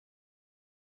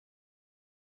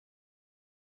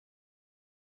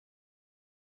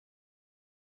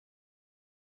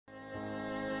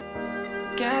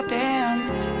Goddamn,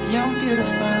 you're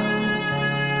beautiful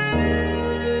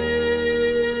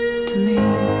to me.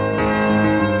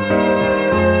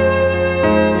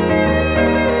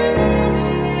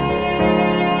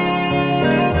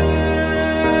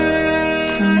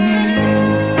 To me.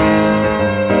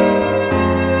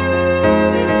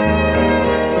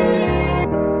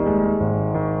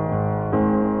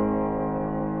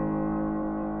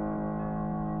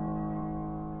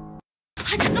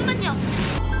 아, 잠깐만요.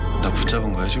 나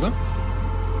붙잡은 거야 지금?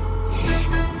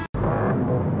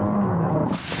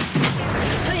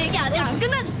 저 얘기 아직 안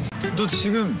끝난. 너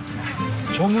지금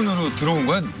정문으로 들어온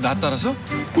거야? 나 따라서?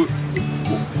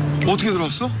 어떻게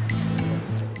들어왔어?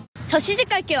 저 시집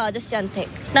갈게요, 아저씨한테.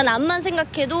 난 암만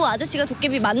생각해도 아저씨가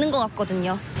도깨비 맞는 것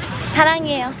같거든요.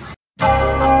 사랑해요.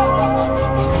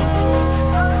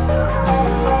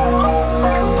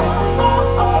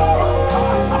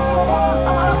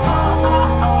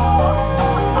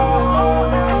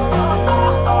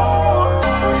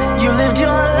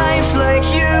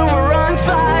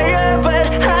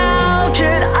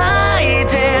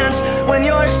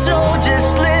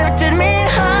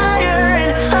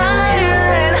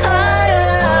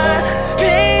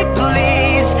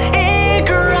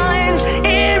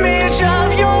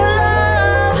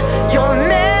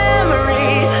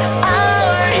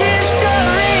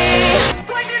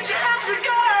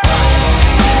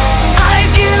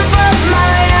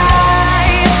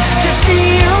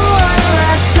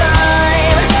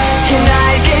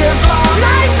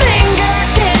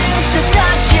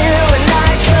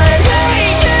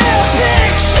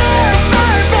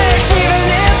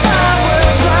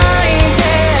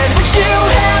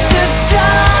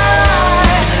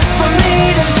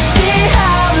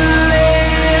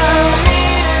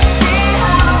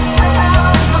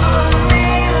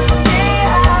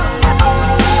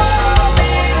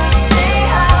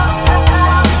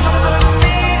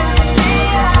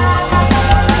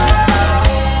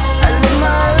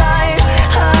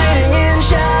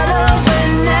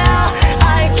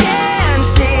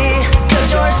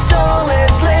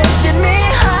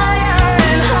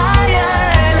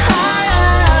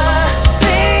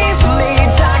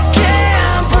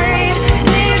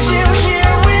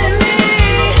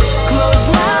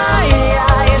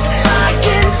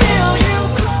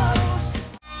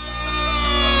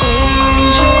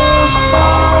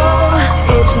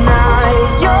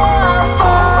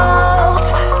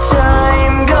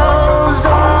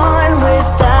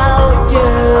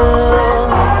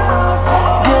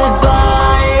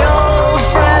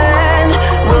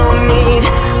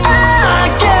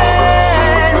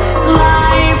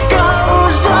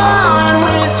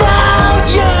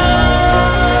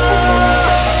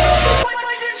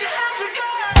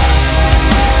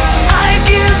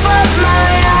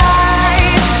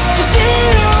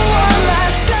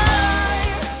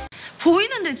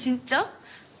 보이는데 진짜?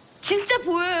 진짜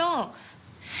보여요.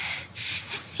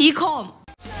 이 검.